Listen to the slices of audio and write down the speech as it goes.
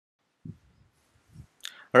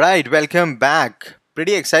Right, welcome back.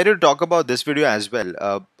 Pretty excited to talk about this video as well.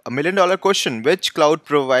 A $1 million question: which cloud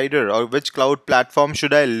provider or which cloud platform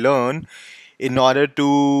should I learn in order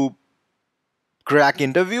to crack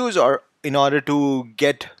interviews or in order to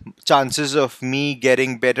get chances of me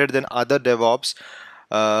getting better than other DevOps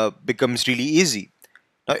becomes really easy.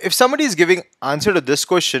 Now, if somebody is giving answer to this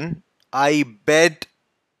question, I bet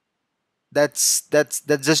that's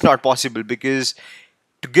just not possible because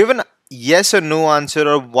to give an yes or no answer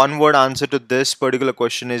or one word answer to this particular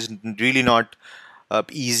question is really not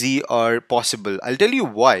easy or possible. I'll tell you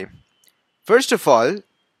why. First of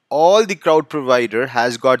all the cloud provider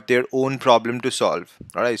has got their own problem to solve.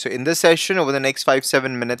 All right, so in this session over the next 5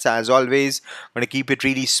 7 minutes, as always, I'm going to keep it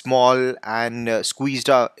really small and squeezed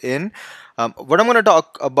in. What I'm going to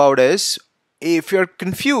talk about is, if you're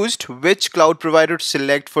confused which cloud provider to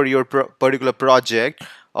select for your particular project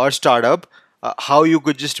or startup, how you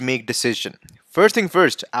could just make decision. First thing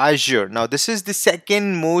first, Azure. Now, this is the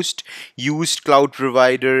second most used cloud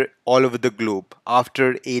provider all over the globe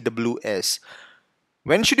after AWS.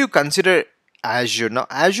 When should you consider Azure? Now,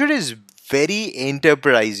 Azure is very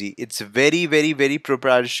enterprisey. It's a very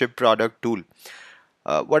proprietorship product tool.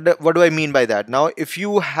 What do I mean by that? Now, if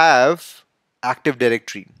you have Active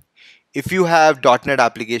Directory, if you have .NET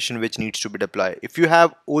application which needs to be deployed, if you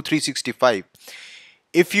have O365,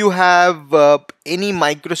 if you have any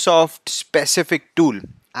Microsoft specific tool,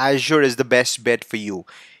 Azure is the best bet for you.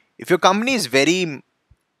 If your company is very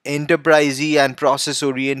enterprisey and process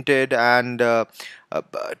oriented and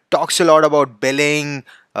talks a lot about billing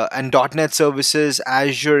and .NET services,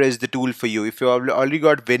 Azure is the tool for you. If you have already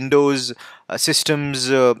got Windows systems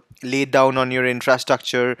laid down on your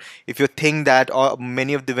infrastructure, if you think that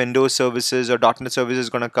many of the Windows services or .NET services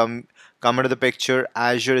going to come into the picture,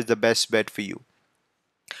 Azure is the best bet for you.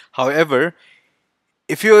 However,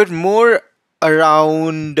 if you're more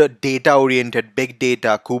around data oriented, big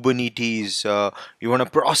data, Kubernetes, you want to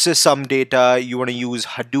process some data, you want to use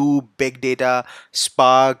Hadoop, big data,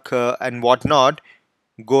 Spark, and whatnot,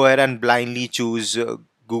 go ahead and blindly choose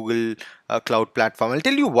Google Cloud Platform. I'll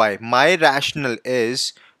tell you why. My rationale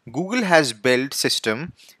is Google has built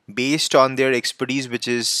system based on their expertise, which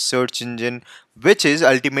is search engine, which is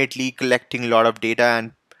ultimately collecting a lot of data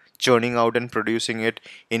and churning out and producing it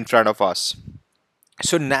in front of us.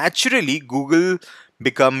 So naturally Google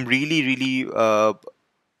become really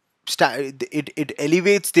it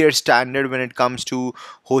elevates their standard when it comes to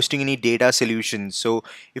hosting any data solutions. So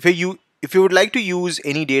if you would like to use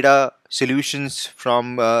any data solutions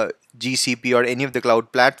from GCP or any of the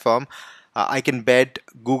cloud platform, I can bet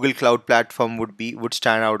Google Cloud Platform would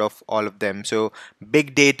stand out of all of them. So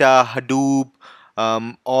big data, Hadoop,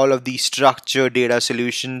 all of the structured data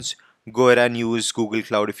solutions, go ahead and use Google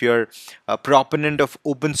Cloud. If you're a proponent of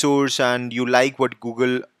open source and you like what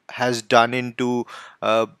Google has done into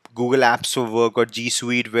Google Apps for Work or G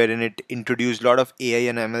Suite, wherein it introduced a lot of AI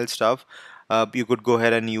and ML stuff, you could go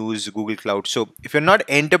ahead and use Google Cloud. So if you're not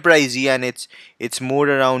enterprisey and it's more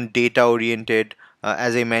around data oriented,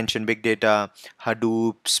 as I mentioned, big data,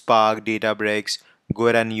 Hadoop, Spark, Databricks, go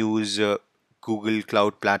ahead and use Google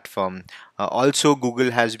Cloud Platform. Also,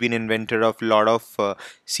 Google has been inventor of a lot of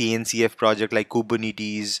CNCF project like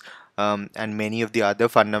Kubernetes and many of the other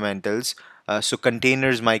fundamentals. So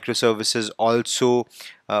containers, microservices also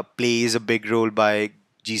plays a big role by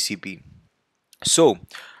GCP. So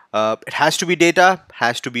it has to be data,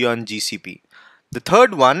 has to be on GCP. The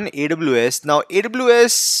third one, AWS. Now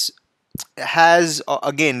AWS has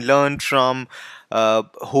again learned from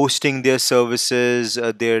hosting their services,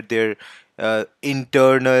 their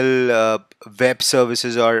internal web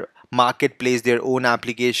services or marketplace, their own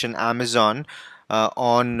application, Amazon.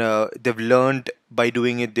 They've learned by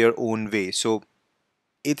doing it their own way. So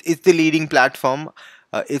it's the leading platform.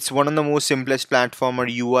 It's one of the most simplest platform or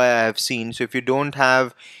UI I have seen. So if you don't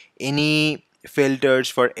have any filters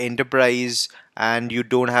for enterprise and you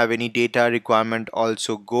don't have any data requirement,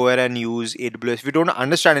 also go ahead and use AWS. If you don't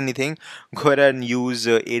understand anything, go ahead and use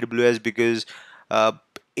AWS because uh,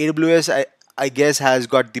 AWS I guess has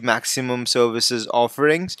got the maximum services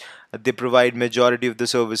offerings. They provide majority of the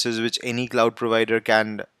services which any cloud provider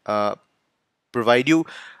can provide you.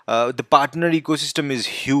 The partner ecosystem is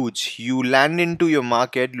huge. You land into your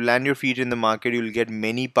market, you land your feet in the market, you'll get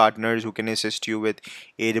many partners who can assist you with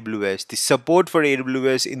AWS. The support for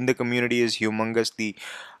AWS in the community is humongously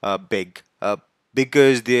big.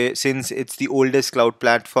 Because since it's the oldest cloud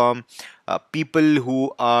platform, people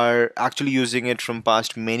who are actually using it from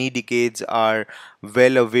past many decades are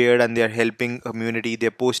well aware and they're helping community.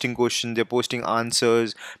 They're posting questions, they're posting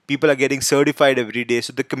answers, people are getting certified every day.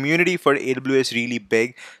 So the community for AWS really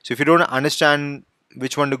big. So if you don't understand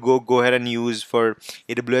which one to go ahead and use for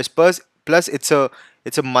AWS. Plus it's a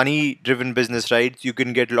money driven business, right? You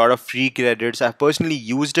can get a lot of free credits. I've personally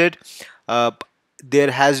used it. uh,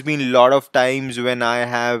 there has been a lot of times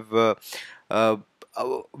uh,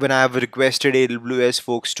 when I have requested AWS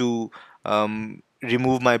folks to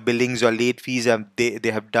remove my billings or late fees,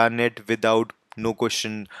 they have done it without no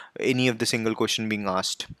question, any of the single question being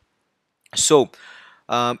asked. So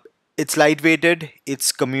um, it's lightweighted.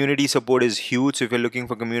 Its community support is huge. So if you're looking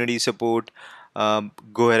for community support,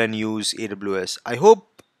 go ahead and use AWS. I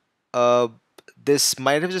hope uh, this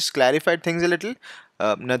might have just clarified things a little.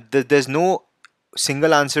 There's no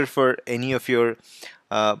single answer for any of your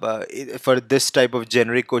for this type of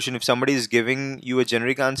generic question. If somebody is giving you a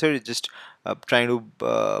generic answer, it's just trying to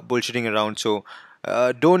bullshitting around. So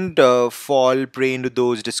don't fall prey into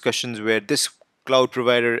those discussions where this cloud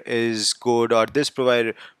provider is good or this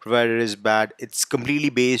provider is bad. It's completely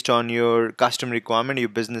based on your custom requirement, your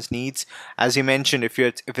business needs. As you mentioned, if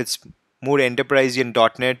it's more enterprise and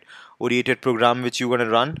 .NET oriented program which you want to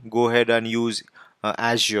run, go ahead and use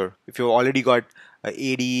Azure. If you've already got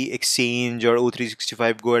AD, Exchange, or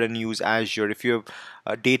O365, go ahead and use Azure. If you have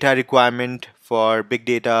a data requirement for big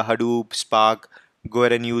data, Hadoop, Spark, go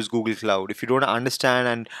ahead and use Google Cloud. If you don't understand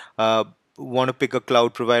and want to pick a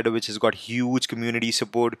cloud provider which has got huge community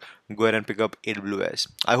support, go ahead and pick up AWS.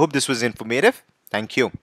 I hope this was informative. Thank you.